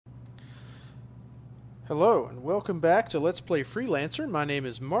Hello and welcome back to Let's Play Freelancer. My name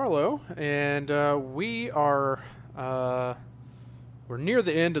is Marlo, and we're near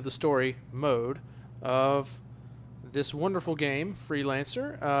the end of the story mode of this wonderful game,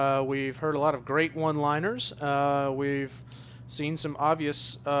 Freelancer. We've heard a lot of great one-liners. We've seen some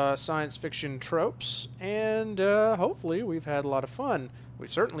obvious science fiction tropes, and hopefully we've had a lot of fun.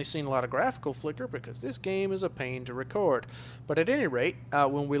 We've certainly seen a lot of graphical flicker because this game is a pain to record. But at any rate,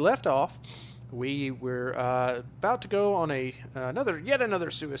 when we left off, we were about to go on yet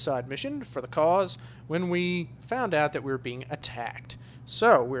another suicide mission for the cause when we found out that we were being attacked.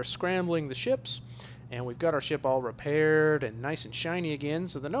 So we're scrambling the ships, and we've got our ship all repaired and nice and shiny again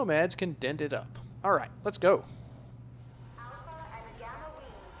so the nomads can dent it up. Alright, let's go.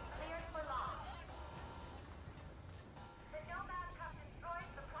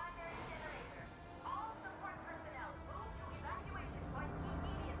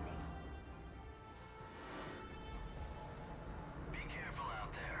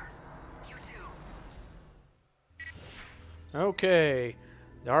 Okay,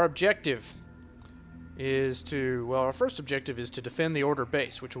 our objective is our first objective is to defend the Order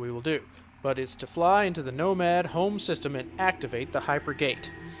base, which we will do, but it's to fly into the Nomad home system and activate the Hyper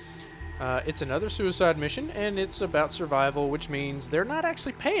Gate. It's another suicide mission, and it's about survival, which means they're not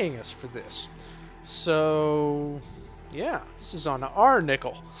actually paying us for this. So, yeah, this is on our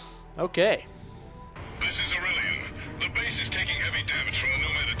nickel. Okay. This is Aurelian. The base is taking heavy damage from a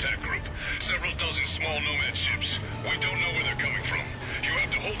Nomad attack group. Several dozen small Nomad ships. We don't know where they're coming from. You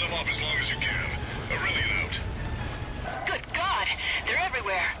have to hold them off as long as you can. Aurelian out. Good God! They're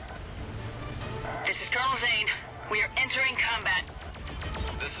everywhere! This is Colonel Zane. We are entering combat.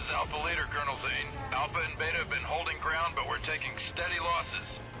 This is Alpha Leader, Colonel Zane. Alpha and Beta have been holding ground, but we're taking steady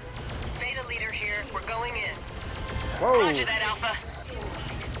losses. Beta Leader here. We're going in. Whoa! Roger that, Alpha.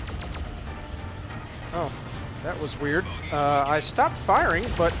 Oh, that was weird. I stopped firing,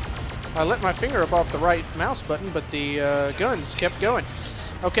 but I let my finger up off the right mouse button, but the guns kept going.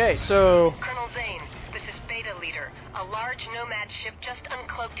 Okay, so... Colonel Zane, this is Beta Leader. A large Nomad ship just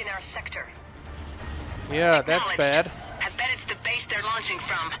uncloaked in our sector. Yeah, that's bad. I bet it's the base they're launching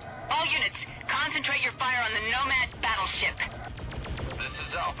from. All units, concentrate your fire on the Nomad battleship. This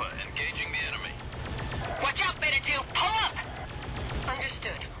is Alpha, engaging the enemy. Watch out, Beta 2! Pull up!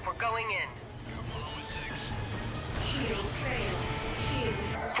 Understood. We're going in.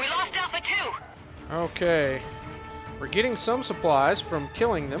 We lost Alpha 2! Okay. We're getting some supplies from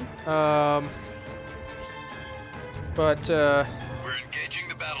killing them. But we're engaging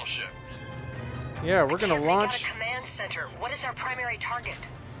the battleship. Yeah, we're gonna launch... a command center. What is our primary target?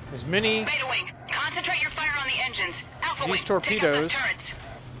 as many... Beta Wing, concentrate your fire on the engines. Alpha these Wing, torpedoes take out those turrets.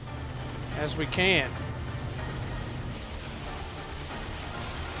 as we can.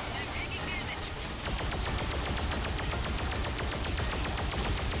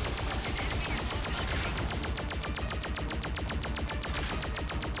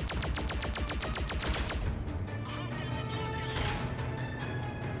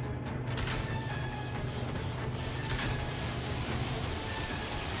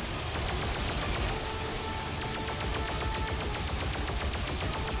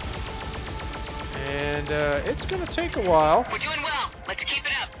 And it's going to take a while We're doing well. Let's keep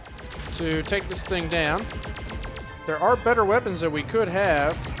it up. to take this thing down. There are better weapons that we could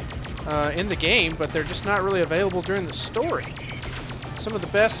have in the game, but they're just not really available during the story. Some of the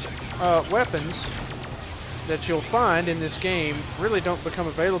best weapons that you'll find in this game really don't become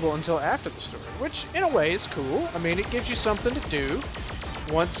available until after the story, which in a way is cool. I mean, it gives you something to do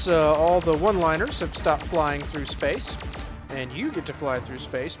once all the one-liners have stopped flying through space, and you get to fly through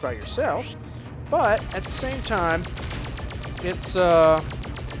space by yourself. But at the same time, it's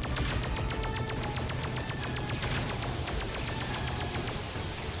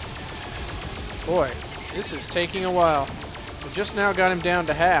boy, this is taking a while. We just now got him down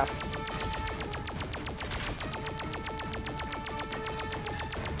to half.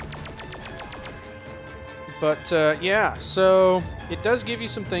 But yeah, so it does give you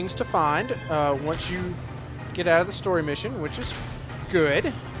some things to find once you get out of the story mission, which is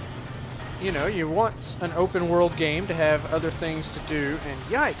good. You know, you want an open world game to have other things to do, and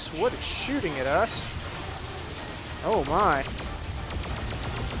yikes, what is shooting at us? Oh my.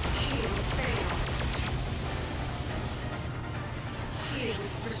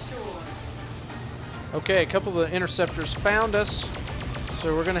 Okay, a couple of the interceptors found us,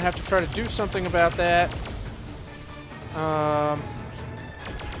 so we're going to have to try to do something about that.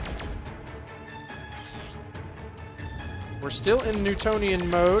 We're still in Newtonian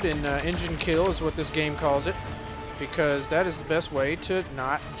mode, and engine kill is what this game calls it. because that is the best way to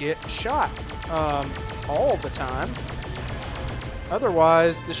not get shot all the time.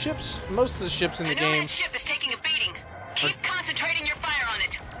 Otherwise, most of the ships in the game, nomad ship is taking a beating. Keep concentrating your fire on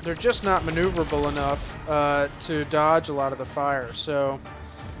it. they're just not maneuverable enough to dodge a lot of the fire. So,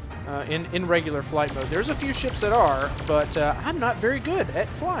 in regular flight mode, there's a few ships that are, but I'm not very good at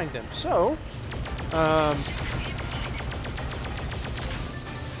flying them. So, all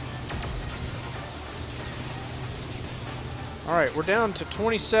right, we're down to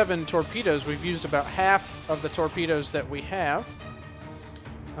 27 torpedoes. We've used about half of the torpedoes that we have.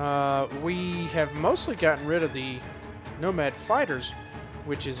 We have mostly gotten rid of the Nomad fighters,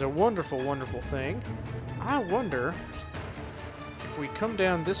 which is a wonderful, wonderful thing. I wonder if we come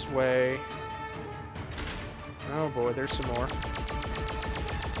down this way... Oh boy, there's some more.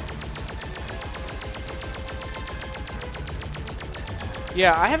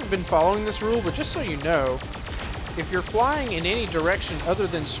 Yeah, I haven't been following this rule, but just so you know, if you're flying in any direction other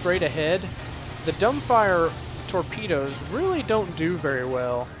than straight ahead, the dumbfire torpedoes really don't do very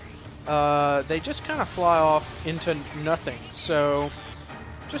well. They just kind of fly off into nothing. So,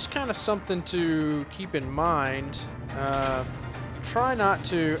 just kind of something to keep in mind. Try not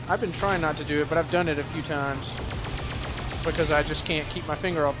to... I've been trying not to do it, but I've done it a few times because I just can't keep my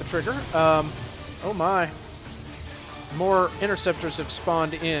finger off the trigger. Oh my. More interceptors have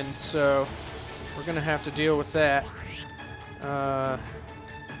spawned in, so we're going to have to deal with that.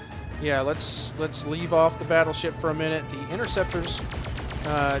 Yeah, let's leave off the battleship for a minute. The interceptors,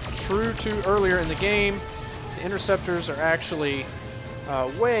 true to earlier in the game, the interceptors are actually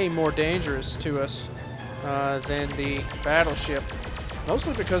way more dangerous to us than the battleship.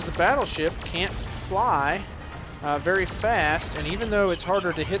 Mostly because the battleship can't fly very fast, and even though it's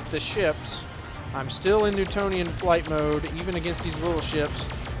harder to hit the ships, I'm still in Newtonian flight mode, even against these little ships,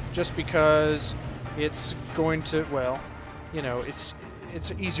 just because it's going to, well, you know, it's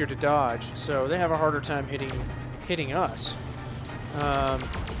easier to dodge, so they have a harder time hitting us.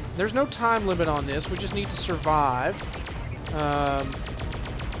 There's no time limit on this. We just need to survive. I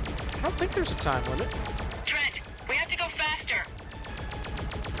don't think there's a time limit. Trent, we have to go faster.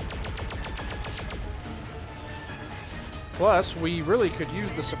 Plus, we really could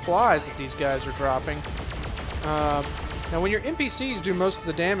use the supplies that these guys are dropping. Now, when your NPCs do most of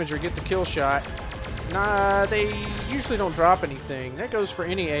the damage or get the kill shot, they usually don't drop anything. That goes for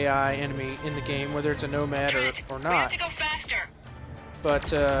any AI enemy in the game, whether it's a nomad or not. We have to go faster.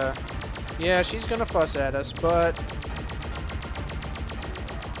 But, yeah, she's gonna fuss at us, but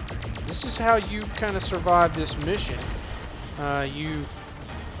this is how you kind of survive this mission.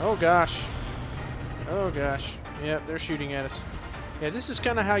 Oh gosh. Oh gosh. Yep, they're shooting at us. Yeah, this is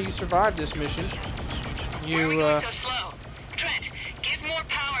kind of how you survive this mission. Why are we going so slow? Trent, give more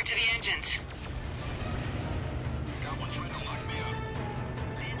power to the engines.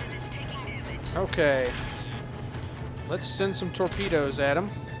 Okay. Let's send some torpedoes at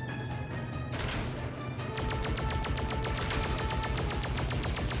them.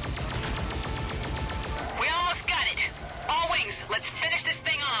 We almost got it. All wings, let's finish this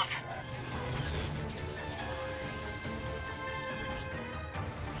thing off.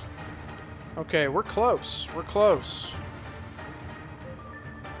 Okay, we're close. We're close.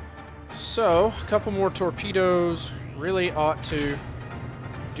 So, a couple more torpedoes really ought to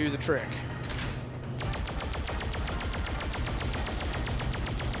do the trick.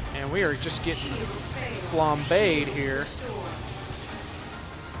 And we are just getting flambéed here.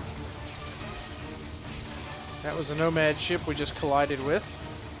 That was a Nomad ship we just collided with.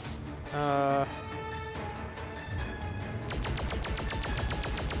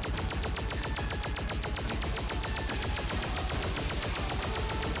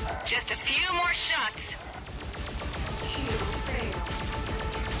 Just a few more shots.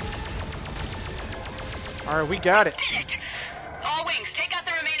 Alright, we got it. Did it. All wings, take out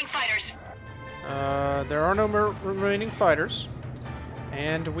the remaining fighters. There are no remaining fighters.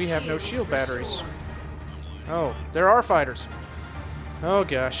 And we have no shield batteries. Oh, there are fighters. Oh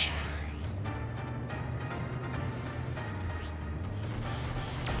gosh.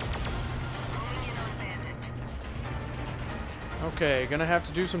 Okay, gonna have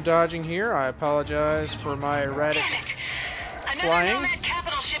to do some dodging here. I apologize for my erratic Damn it. Another flying. Nomad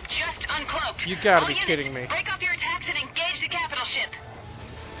capital ship just uncloaked. You gotta All be units, kidding me. Break up your attacks and engage the capital ship.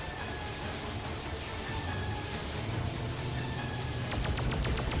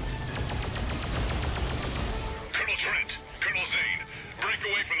 Colonel Trent, Colonel Zane, break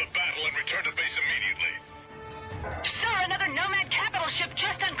away from the battle and return to base immediately. Sir, another Nomad capital ship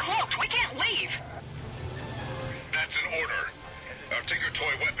just uncloaked. We can't leave. That's an order. Our Tinker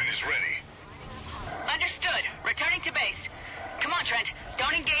toy weapon is ready. Understood. Returning to base. Come on, Trent.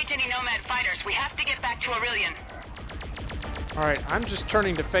 Don't engage any Nomad fighters. We have to get back to Aurelian. Alright, I'm just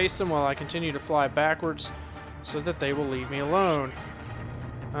turning to face them while I continue to fly backwards so that they will leave me alone.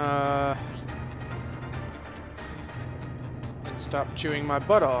 And stop chewing my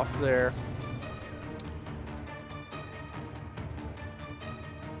butt off there.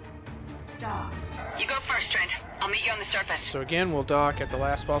 Dock. You go first, Trent. I'll meet you on the surface. So again, we'll dock at the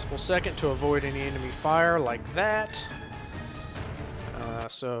last possible second to avoid any enemy fire like that.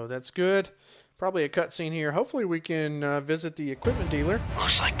 So that's good. Probably a cutscene here. Hopefully we can visit the equipment dealer.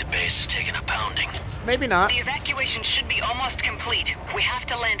 Looks like the base is taking a pounding. Maybe not. The evacuation should be almost complete. We have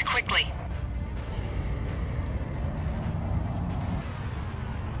to land quickly.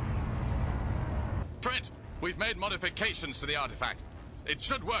 Trent, we've made modifications to the artifact. It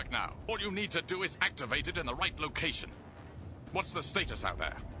should work now. All you need to do is activate it in the right location. What's the status out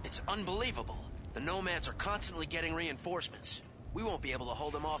there? It's unbelievable. The Nomads are constantly getting reinforcements. We won't be able to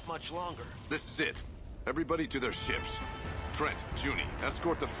hold them off much longer. This is it. Everybody to their ships. Trent, Junie,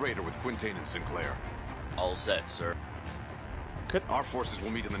 escort the freighter with Quintain and Sinclair. All set, sir. Our forces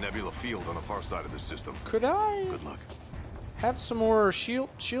will meet in the Nebula field on the far side of the system. Could I Good luck. have some more shield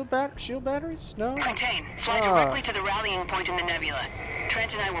batteries? No? Quintain, fly directly to the rallying point in the nebula.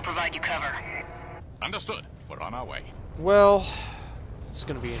 Trent and I will provide you cover. Understood. We're on our way. Well, it's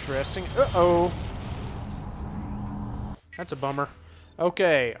going to be interesting. Uh-oh. That's a bummer.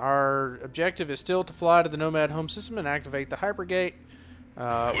 Okay, our objective is still to fly to the Nomad home system and activate the hypergate,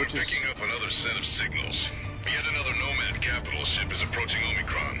 which We're is... picking up another set of signals. Yet another Nomad capital ship is approaching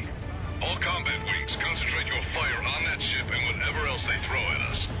Omicron. All combat wings, concentrate your fire on that ship and whatever else they throw at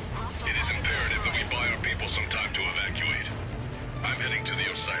us. It is imperative that we buy our people some time to evacuate. I'm heading to the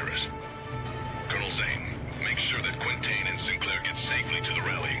Osiris. Colonel Zane, make sure that Quintain and Sinclair get safely to the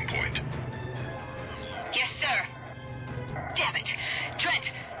rallying point. Yes, sir. Damn it.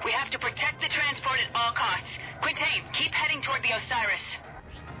 Trent, we have to protect the transport at all costs. Quintain, keep heading toward the Osiris.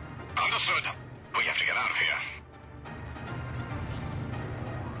 Understood. We have to get out of here.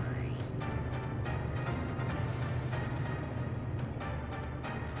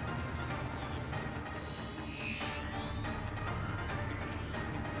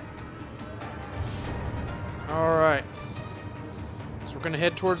 Alright. So we're going to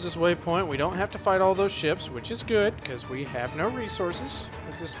head towards this waypoint. We don't have to fight all those ships, which is good, because we have no resources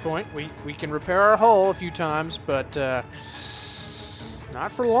at this point. We can repair our hull a few times, but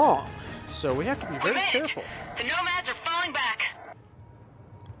not for long. So we have to be very careful. The Nomads are falling back.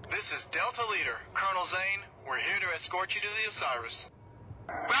 This is Delta Leader, Colonel Zane. We're here to escort you to the Osiris.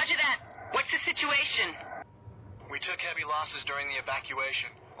 Roger that. What's the situation? We took heavy losses during the evacuation.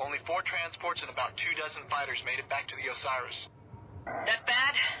 Only 4 transports and about 24 fighters made it back to the Osiris. That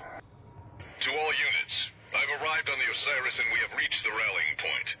bad? To all units, I've arrived on the Osiris and we have reached the rallying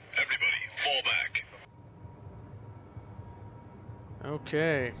point. Everybody, fall back.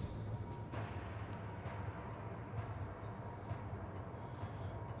 Okay.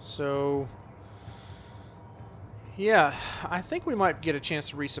 So, yeah, I think we might get a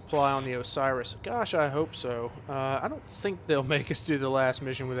chance to resupply on the Osiris. Gosh, I hope so. I don't think they'll make us do the last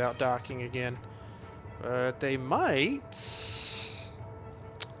mission without docking again. But they might.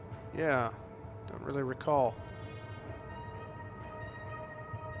 Yeah, don't really recall.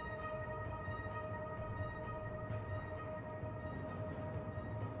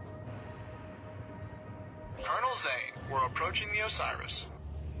 Colonel Zane, we're approaching the Osiris.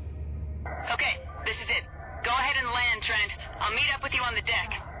 Okay, this is it. Go ahead and land, Trent. I'll meet up with you on the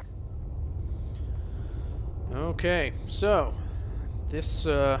deck. Okay, so this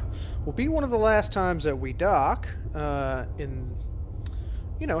will be one of the last times that we dock have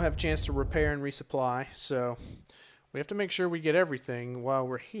a chance to repair and resupply. So we have to make sure we get everything while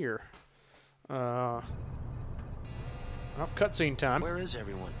we're here. Oh, cutscene time. Where is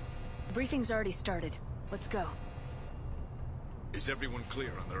everyone? Briefing's already started. Let's go. Is everyone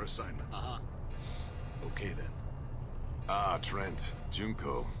clear on their assignments? Okay then. Ah, Trent,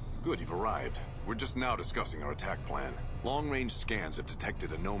 Junko. Good, you've arrived. We're just now discussing our attack plan. Long-range scans have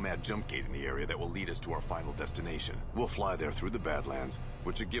detected a Nomad jump gate in the area that will lead us to our final destination. We'll fly there through the Badlands,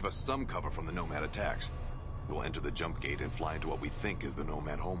 which should give us some cover from the Nomad attacks. We'll enter the jump gate and fly into what we think is the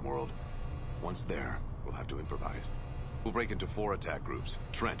Nomad homeworld. Once there, we'll have to improvise. We'll break into 4 attack groups.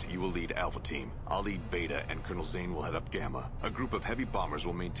 Trent, you will lead Alpha Team. I'll lead Beta, and Colonel Zane will head up Gamma. A group of heavy bombers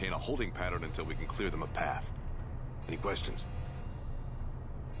will maintain a holding pattern until we can clear them a path. Any questions?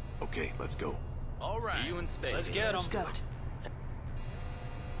 Okay, let's go. All right. See you in space. Let's get 'em. Let's go.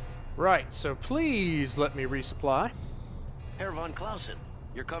 Right, so please let me resupply. Herr von Clausen,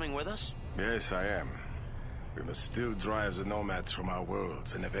 you're coming with us? Yes, I am. We must still drive the nomads from our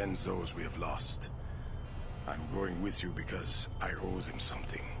worlds and avenge those we have lost. I'm going with you because I owe them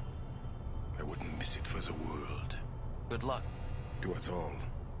something. I wouldn't miss it for the world. Good luck. To us all.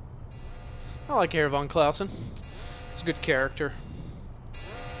 I like Herr von Clausen. It's a good character.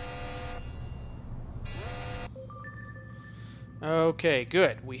 Okay,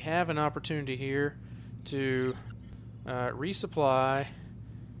 good. We have an opportunity here to resupply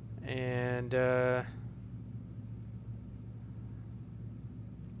and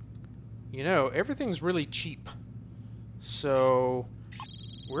you know, everything's really cheap. So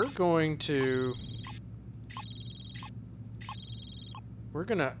we're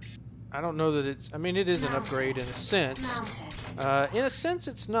gonna I don't know that it's, I mean, it is an upgrade in a sense. In a sense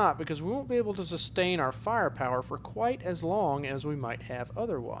it's not, because we won't be able to sustain our firepower for quite as long as we might have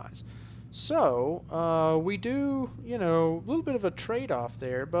otherwise. So, we do, you know, a little bit of a trade-off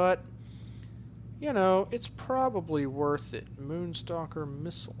there, but, you know, it's probably worth it. Moonstalker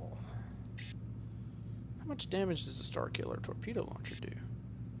missile. How much damage does a Starkiller torpedo launcher do?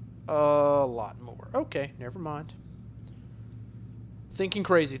 A lot more. Okay, never mind. Thinking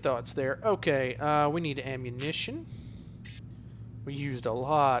crazy thoughts there. Okay, we need ammunition. We used a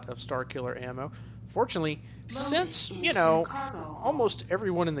lot of Starkiller ammo. Fortunately, since, you know, almost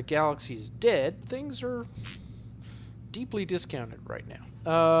everyone in the galaxy is dead, things are deeply discounted right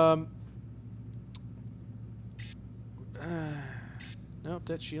now. Nope,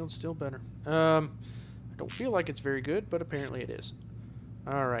 that shield's still better. I don't feel like it's very good, but apparently it is.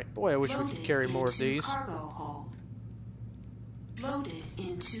 Alright, boy, I wish we could carry more of these. Loaded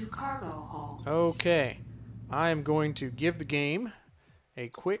into cargo hold. Okay, I am going to give the game a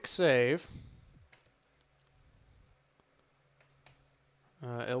quick save.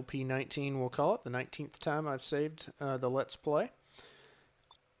 LP19 we'll call it, the 19th time I've saved the Let's Play.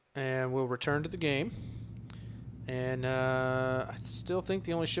 And we'll return to the game. And I still think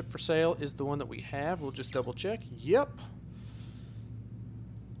the only ship for sale is the one that we have. We'll just double check. Yep.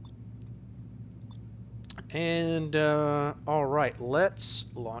 And, alright, let's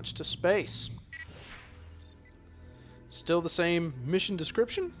launch to space. Still the same mission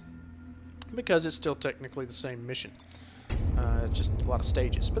description, because it's still technically the same mission. Just a lot of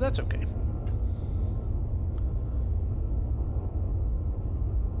stages, but that's okay.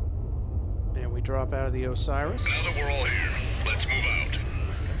 And we drop out of the Osiris. Now that we're all here, let's move out.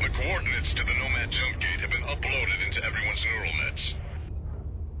 The coordinates to the Nomad jump gate have been uploaded into everyone's neural nets.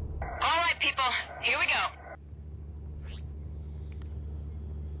 Alright, people, here we go.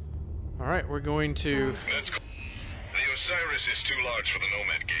 Alright, we're going to... The Osiris is too large for the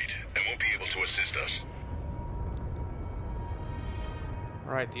Nomad gate, and won't be able to assist us.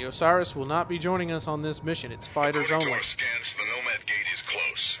 Alright, the Osiris will not be joining us on this mission. It's fighters According only. to our scans, the Nomad gate is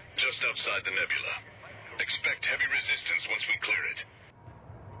close, just outside the nebula. Expect heavy resistance once we clear it.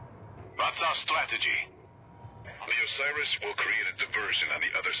 That's our strategy. The Osiris will create a diversion on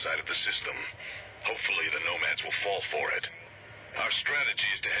the other side of the system. Hopefully the Nomads will fall for it. Our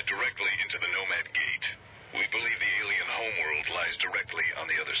strategy is to head directly into the Nomad gate. We believe the alien homeworld lies directly on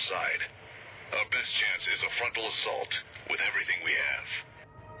the other side. Our best chance is a frontal assault with everything we have.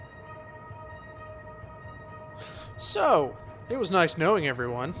 So, it was nice knowing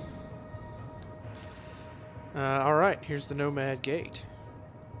everyone. Alright, here's the Nomad gate.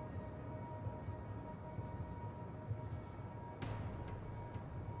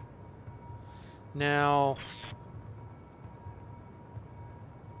 Now...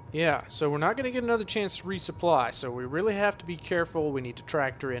 yeah, so we're not going to get another chance to resupply, so we really have to be careful. We need to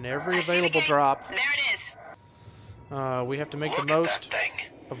tractor in every available drop. There it is. We have to make the Look at most that thing.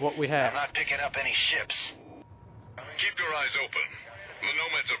 of what we I'm have. not picking up any ships. Keep your eyes open. The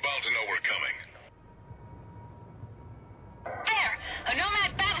Nomads are bound to know we're coming. There! A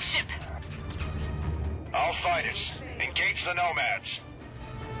Nomad battleship! All fighters, engage the Nomads.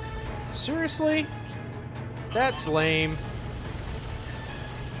 Seriously? That's lame.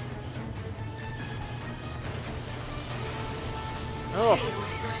 Oh.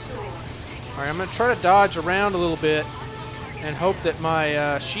 Alright, I'm going to try to dodge around a little bit and hope that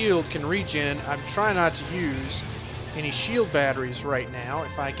my shield can regen. I'm trying not to use any shield batteries right now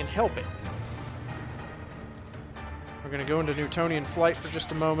if I can help it. We're going to go into Newtonian flight for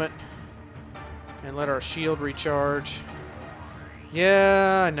just a moment and let our shield recharge.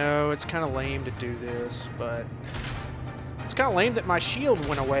 Yeah, I know, it's kind of lame to do this, but it's kind of lame that my shield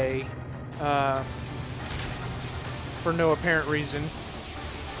went away for no apparent reason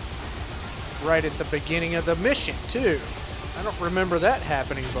right at the beginning of the mission, too. I don't remember that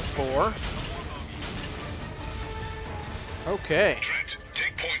happening before. Okay. Trent,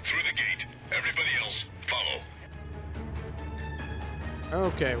 take point through the gate. Everybody else, follow.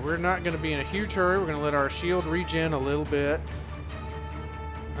 Okay, we're not going to be in a huge hurry. We're going to let our shield regen a little bit.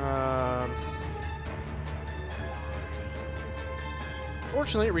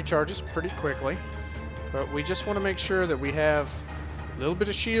 Fortunately, it recharges pretty quickly. But we just want to make sure that we have a little bit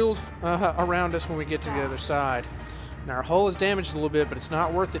of shield around us when we get to the other side. Now, our hull is damaged a little bit, but it's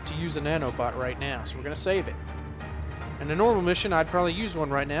not worth it to use a nanobot right now, so we're going to save it. In a normal mission, I'd probably use one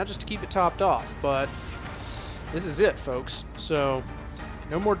right now just to keep it topped off, but this is it, folks. So,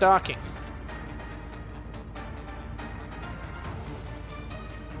 no more docking.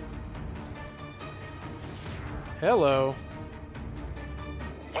 Hello.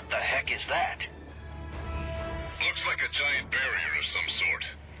 What the heck is that? Looks like a giant barrier of some sort.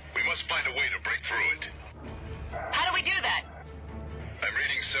 We must find a way to break through it. How do we do that? I'm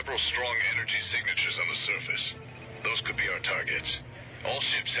reading several strong energy signatures on the surface. Those could be our targets. All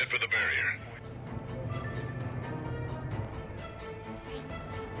ships head for the barrier.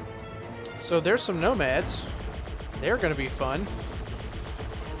 So there's some nomads. They're going to be fun.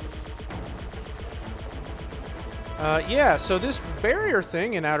 Yeah, so this barrier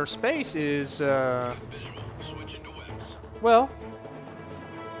thing in outer space is, well,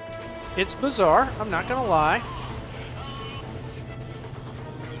 it's bizarre. I'm not going to lie.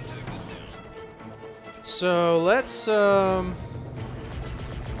 So let's, we're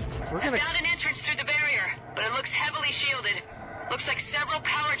going to... I found an entrance through the barrier, but it looks heavily shielded. Looks like several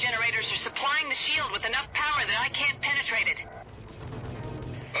power generators are supplying the shield with enough power that I can't penetrate it.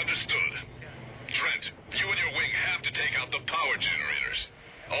 Understood. Trent, you and your wing have to take out the power generators.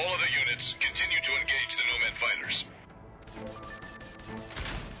 All other units continue to engage the Nomad fighters.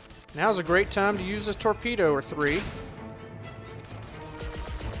 Now's a great time to use a torpedo or three.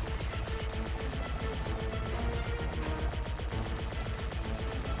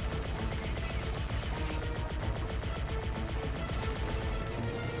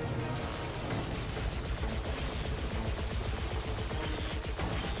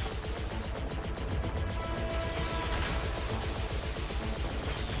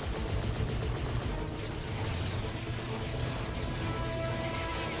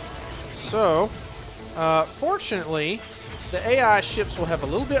 So, fortunately, the AI ships will have a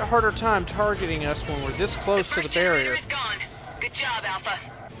little bit harder time targeting us when we're this close to the barrier. Is gone. Good job, Alpha.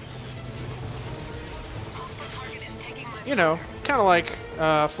 You know, kind of like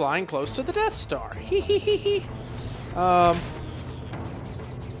flying close to the Death Star. We're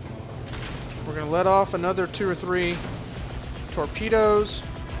going to let off another 2 or 3 torpedoes.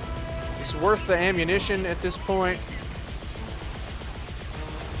 It's worth the ammunition at this point.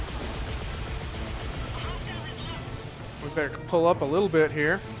 We better pull up a little bit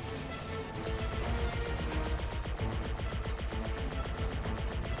here.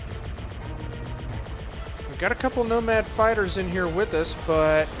 We've got a couple Nomad fighters in here with us,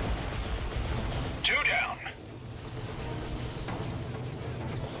 but... 2 down.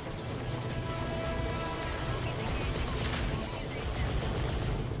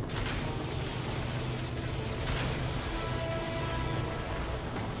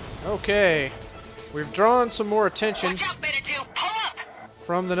 Okay. We've drawn some more attention Watch out, Beta 2. Pull up.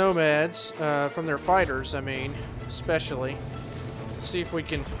 from the Nomads, from their fighters, I mean, especially. Let's see if we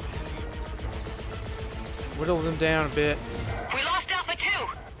can whittle them down a bit. We lost Alpha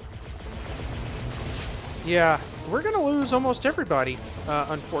 2. Yeah, we're going to lose almost everybody,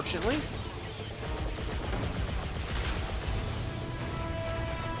 unfortunately.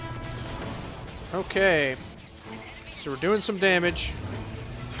 Okay, so we're doing some damage.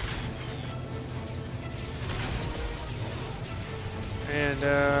 And,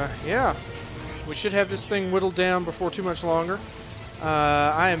 yeah, we should have this thing whittled down before too much longer.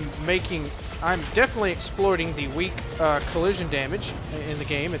 I'm definitely exploiting the weak collision damage in the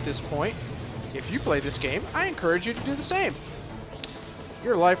game at this point. If you play this game, I encourage you to do the same.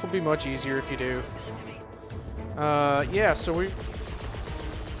 Your life will be much easier if you do. Yeah, so we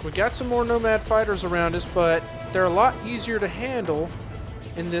got some more Nomad fighters around us, but they're a lot easier to handle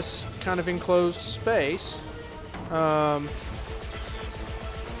in this kind of enclosed space.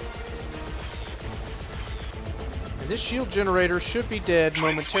 And this shield generator should be dead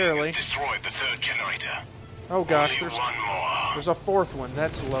momentarily. Destroyed the 3rd generator. Oh gosh, Only one more. there's a 4th one.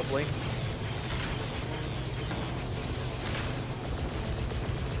 That's lovely.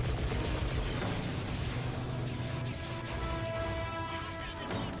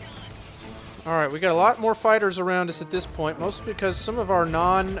 Alright, we got a lot more fighters around us at this point, mostly because some of our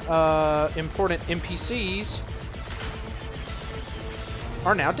non-important NPCs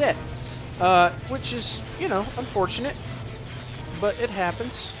are now dead. Which is, you know, unfortunate, but it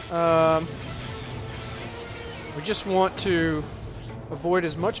happens. We just want to avoid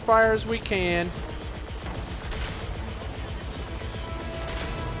as much fire as we can.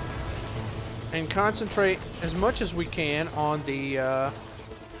 And concentrate as much as we can on the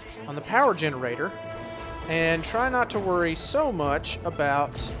power generator, and try not to worry so much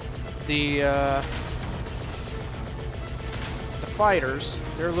about the fighters.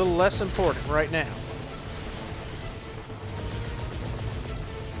 They're a little less important right now.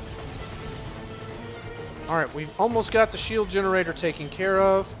 All right, we've almost got the shield generator taken care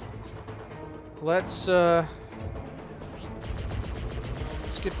of. Let's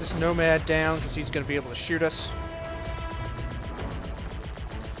get this nomad down, because he's going to be able to shoot us.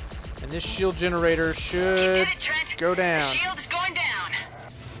 And this shield generator should go down. The shield is going down.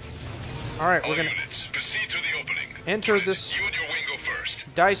 All right, we're All going to units, proceed through the opening. enter Trent, this you and your wing go first.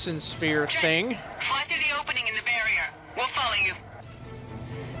 Dyson sphere thing. Fly through the opening in the barrier. We'll follow you.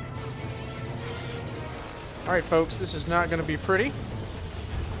 All right, folks, this is not going to be pretty.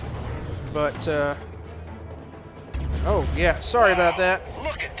 But, oh, yeah, sorry about that.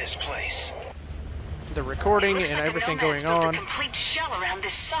 Look at this place. The recording Looks and like the everything Nomads going built on. a complete shell around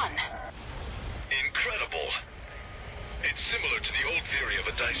this sun. Incredible. It's similar to the old theory of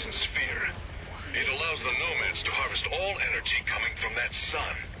a Dyson sphere. It allows the nomads to harvest all energy coming from that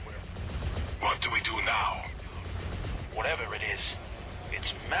sun. What do we do now? Whatever it is,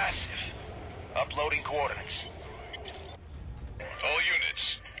 it's massive. Uploading coordinates. All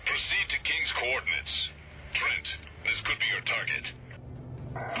units, proceed to King's coordinates. Trent, this could be your target.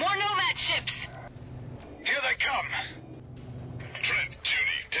 More Nomad ships. Here they come. Trent,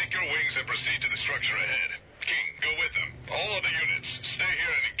 Judy, take your wings and proceed to the structure ahead. King, go with them. All other units, stay here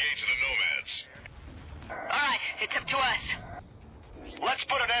and engage the nomads. All right, it's up to us. Let's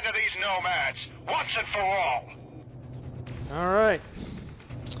put an end to these nomads, once and for all. All right.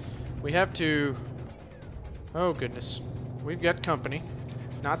 We have to... Oh, goodness. We've got company.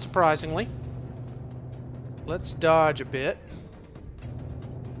 Not surprisingly. Let's dodge a bit.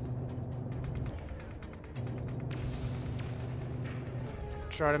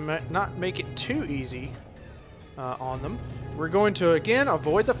 Try to not make it too easy on them. We're going to, again,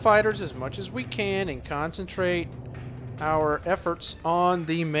 avoid the fighters as much as we can and concentrate our efforts on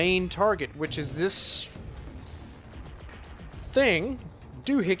the main target, which is this thing,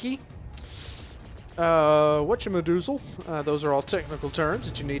 doohickey. Whatchamadoozle. Those are all technical terms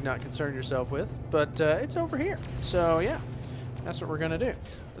that you need not concern yourself with, but it's over here. So yeah, that's what we're gonna do.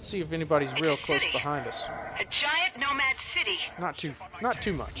 Let's see if anybody's real close behind us. A giant nomad city. Not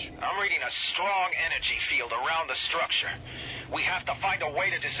too much. I'm reading a strong energy field around the structure. We have to find a way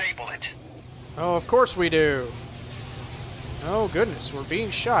to disable it. Oh, of course we do. Oh goodness, we're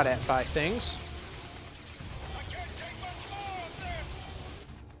being shot at by things.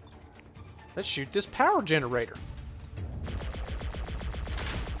 Let's shoot this power generator.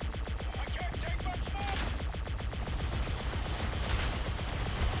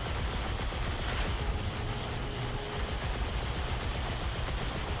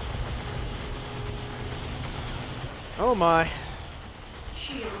 Oh my.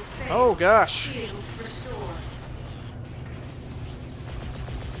 Shield failed. Oh gosh. Shield restored.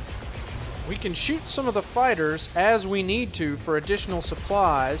 We can shoot some of the fighters as we need to for additional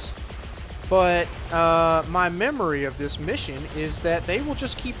supplies. But my memory of this mission is that they will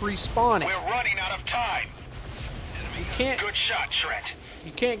just keep respawning. We're running out of time. You can't. Good shot, Trent.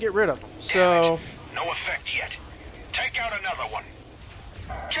 You can't get rid of them. Damn So it. No effect yet. Take out another one.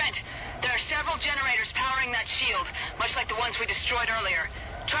 Trent, there are several generators powering that shield, much like the ones we destroyed earlier.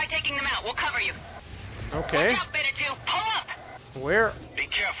 Try taking them out. We'll cover you. okay. Watch out, Beta 2. Pull up. Where? Be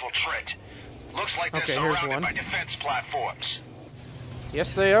careful, Trent. Looks like they're Okay, here's surrounded one. by defense platforms.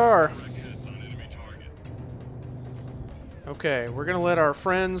 Yes, they are. Okay, we're gonna let our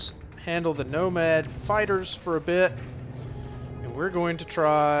friends handle the nomad fighters for a bit, and we're going to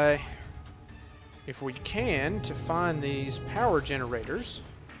try, if we can, to find these power generators.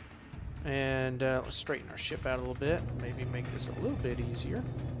 And let's straighten our ship out a little bit, maybe make this a little bit easier.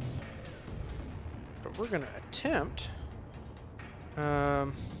 But we're gonna attempt.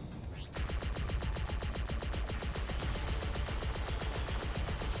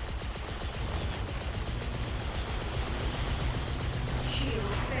 Shield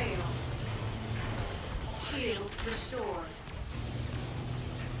failed. Shield restored.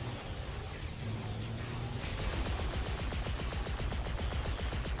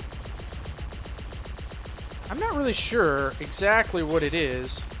 I'm not really sure exactly what it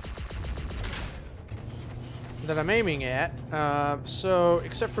is that I'm aiming at, so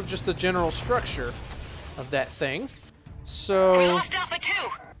except for just the general structure of that thing. We So lost Alpha 2.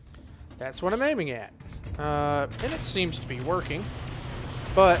 that's what I'm aiming at, and it seems to be working.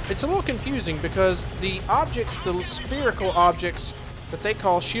 But it's a little confusing because the objects, the spherical objects that they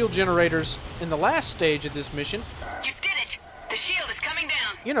call shield generators in the last stage of this mission, You did it! The shield is coming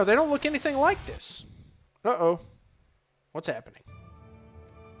down! you know, they don't look anything like this. Uh-oh. What's happening?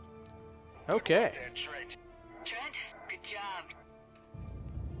 Okay. Trent, good job.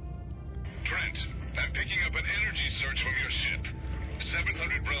 Trent, I'm picking up an energy surge from your ship.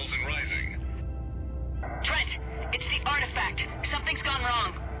 700 rels and rising. Trent, it's the artifact. Something's gone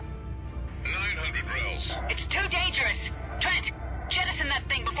wrong. 900 rels. It's too dangerous. Trent, jettison that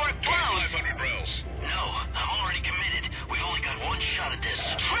thing before it blows. 500 rels. No, I'm already committed. We've only got one shot at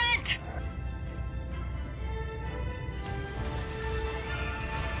this. Trent!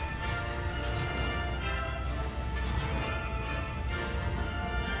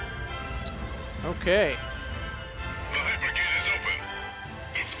 Okay. The hypergate is open.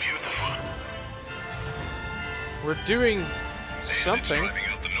 It's beautiful. We're doing It's something. driving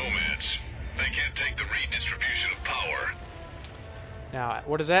out the nomads. They can't take the redistribution of power. Now,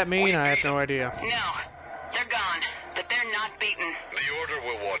 what does that mean? I have no idea. No, they're gone. But they're not beaten. The Order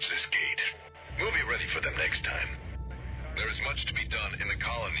will watch this gate. We'll be ready for them next time. There is much to be done in the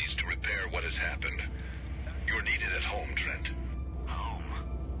colonies to repair what has happened. You're needed at home, Trent. Home.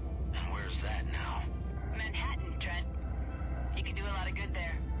 And where's that now? Manhattan, Trent. You can do a lot of good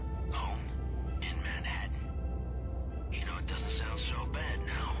there. Home? In Manhattan. You know, it doesn't sound so bad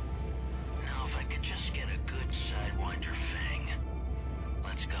now. Now if I could just get a good Sidewinder fang.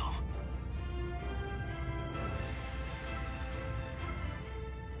 Let's go.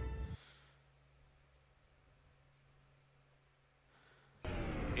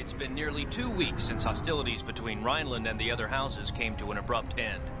 It's been nearly 2 weeks since hostilities between Rhineland and the other houses came to an abrupt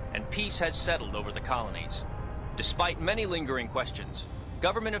end, and peace has settled over the colonies. Despite many lingering questions,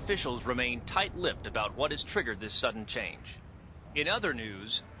 government officials remain tight-lipped about what has triggered this sudden change. In other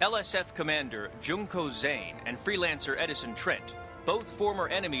news, LSF Commander Junko Zane and Freelancer Edison Trent, both former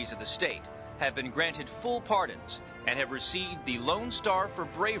enemies of the state, have been granted full pardons and have received the Lone Star for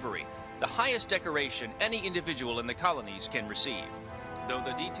Bravery, the highest decoration any individual in the colonies can receive. Though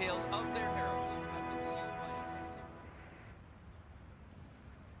the details of their heroism have been sealed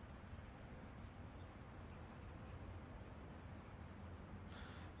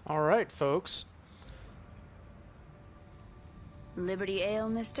by All right, folks. Liberty Ale,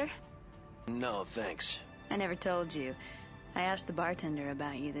 mister? No, thanks. I never told you. I asked the bartender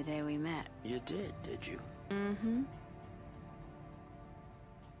about you the day we met. You did you? Mm-hmm.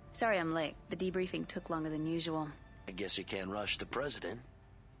 Sorry I'm late. The debriefing took longer than usual. I guess you can't rush the president.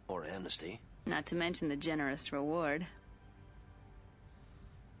 Or amnesty. Not to mention the generous reward.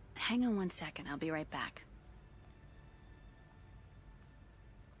 Hang on 1 second. I'll be right back.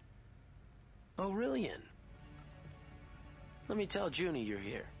 Aurelian. Let me tell Junie you're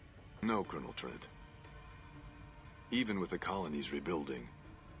here. No, Colonel Trent. Even with the colonies rebuilding,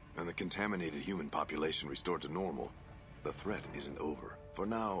 and the contaminated human population restored to normal, the threat isn't over. For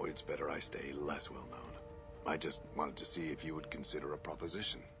now, it's better I stay less well known. I just wanted to see if you would consider a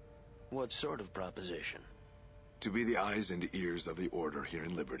proposition. What sort of proposition? To be the eyes and ears of the Order here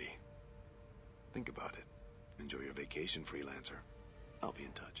in Liberty. Think about it. Enjoy your vacation, Freelancer. I'll be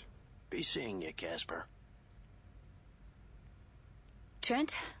in touch. Be seeing you, Casper.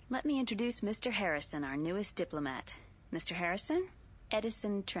 Trent, let me introduce Mr. Harrison, our newest diplomat. Mr. Harrison,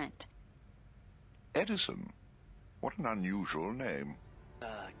 Edison Trent. Edison? What an unusual name.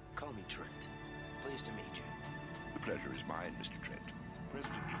 Call me Trent. Pleased to meet you. The pleasure is mine, Mr. Trent.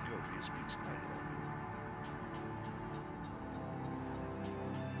 President Jacobi speaks highly of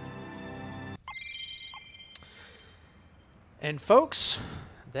you. And folks,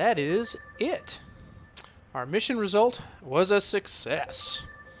 that is it. Our mission result was a success.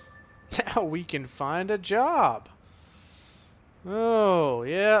 Now we can find a job. Oh,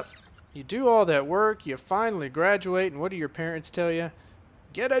 yep. You do all that work, you finally graduate, and what do your parents tell you?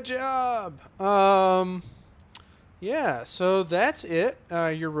 Get a job! Yeah, so that's it.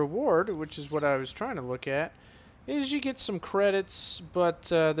 Your reward, which is what I was trying to look at, is you get some credits, but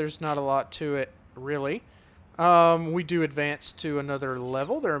there's not a lot to it, really. We do advance to another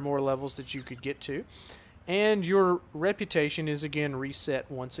level. There are more levels that you could get to. And your reputation is again reset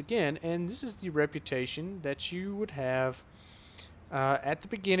once again. And this is the reputation that you would have at the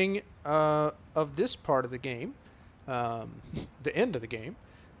beginning of this part of the game. The end of the game.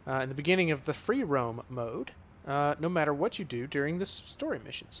 In the beginning of the free roam mode. No matter what you do during the story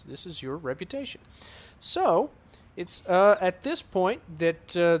missions. This is your reputation. So, it's at this point that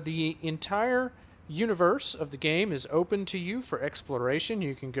the entire universe of the game is open to you for exploration.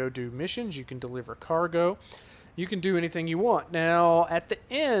 You can go do missions, you can deliver cargo, you can do anything you want. Now, at the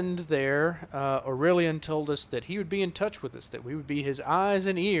end there, Aurelian told us that he would be in touch with us, that we would be his eyes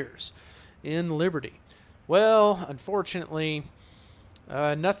and ears in Liberty. Well, unfortunately,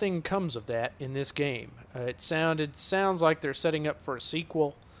 nothing comes of that in this game. It sounds like they're setting up for a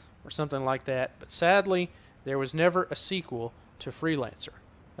sequel or something like that, but sadly, there was never a sequel to Freelancer.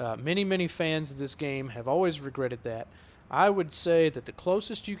 Many fans of this game have always regretted that. I would say that the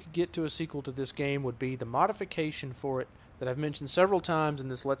closest you could get to a sequel to this game would be the modification for it that I've mentioned several times in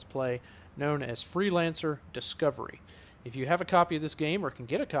this Let's Play, known as Freelancer Discovery. If you have a copy of this game or can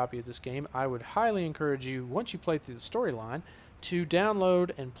get a copy of this game, I would highly encourage you, once you play through the storyline, to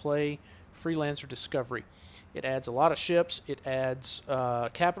download and play Freelancer Discovery. It adds a lot of ships, it adds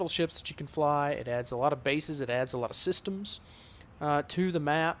capital ships that you can fly, it adds a lot of bases, it adds a lot of systems to the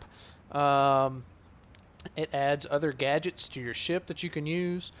map. It adds other gadgets to your ship that you can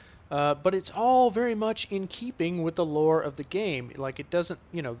use, but it's all very much in keeping with the lore of the game. Like, it doesn't,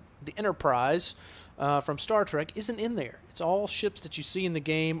 the Enterprise from Star Trek isn't in there. It's all ships that you see in the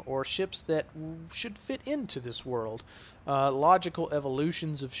game, or ships that should fit into this world. Logical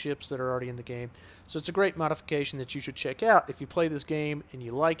evolutions of ships that are already in the game. So it's a great modification that you should check out if you play this game and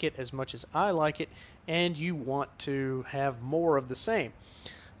you like it as much as I like it, and you want to have more of the same.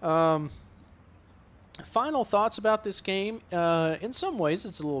 Final thoughts about this game. In some ways,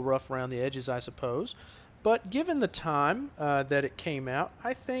 it's a little rough around the edges, I suppose. But given the time that it came out,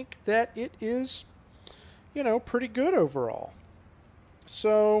 I think that it is, pretty good overall.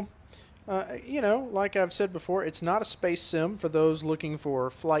 So, like I've said before, it's not a space sim for those looking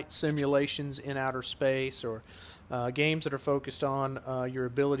for flight simulations in outer space, or games that are focused on your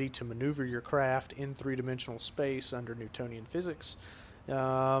ability to maneuver your craft in three-dimensional space under Newtonian physics.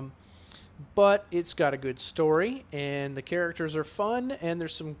 But it's got a good story, and the characters are fun, and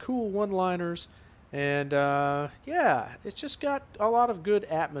there's some cool one-liners, and yeah, it's just got a lot of good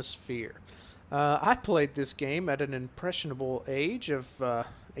atmosphere. I played this game at an impressionable age of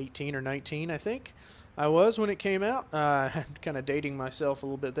 18 or 19, I think I was when it came out. I'm kind of dating myself a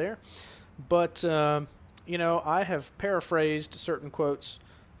little bit there. But, I have paraphrased certain quotes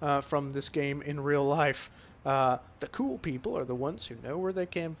from this game in real life. The cool people are the ones who know where they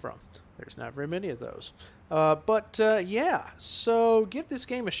came from. There's not very many of those. Yeah, so give this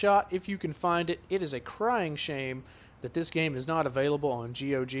game a shot if you can find it. It is a crying shame that this game is not available on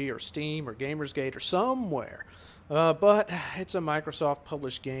GOG or Steam or Gamersgate or somewhere. But it's a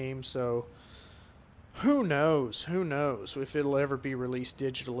Microsoft-published game, so who knows if it'll ever be released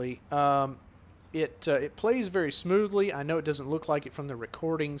digitally. It plays very smoothly. I know it doesn't look like it from the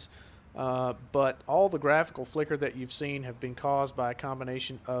recordings, but all the graphical flicker that you've seen have been caused by a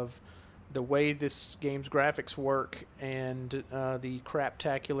combination of the way this game's graphics work and the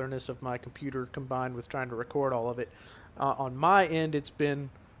craptacularness of my computer combined with trying to record all of it. On my end, it's been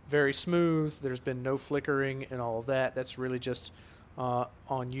very smooth. There's been no flickering and all of that. That's really just on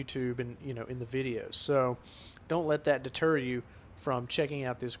YouTube and in the videos. So don't let that deter you from checking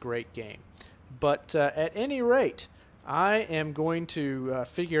out this great game. But at any rate, I am going to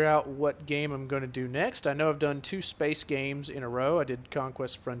figure out what game I'm going to do next. I know I've done 2 space games in a row. I did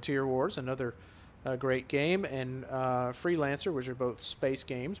Conquest Frontier Wars, another great game, and Freelancer, which are both space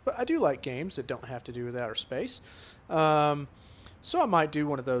games. But I do like games that don't have to do with outer space. So I might do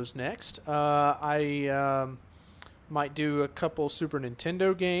one of those next. I might do a couple Super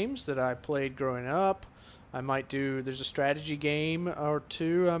Nintendo games that I played growing up. There's a strategy game or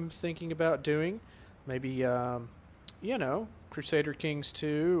 2 I'm thinking about doing. Maybe... Crusader Kings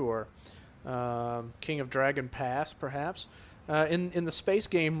 2 or King of Dragon Pass, perhaps. In the space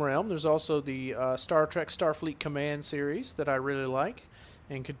game realm, there's also the Star Trek Starfleet Command series that I really like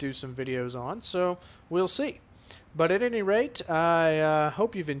and could do some videos on, so we'll see. But at any rate, I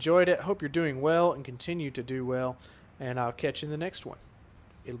hope you've enjoyed it, hope you're doing well and continue to do well, and I'll catch you in the next one.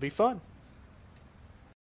 It'll be fun.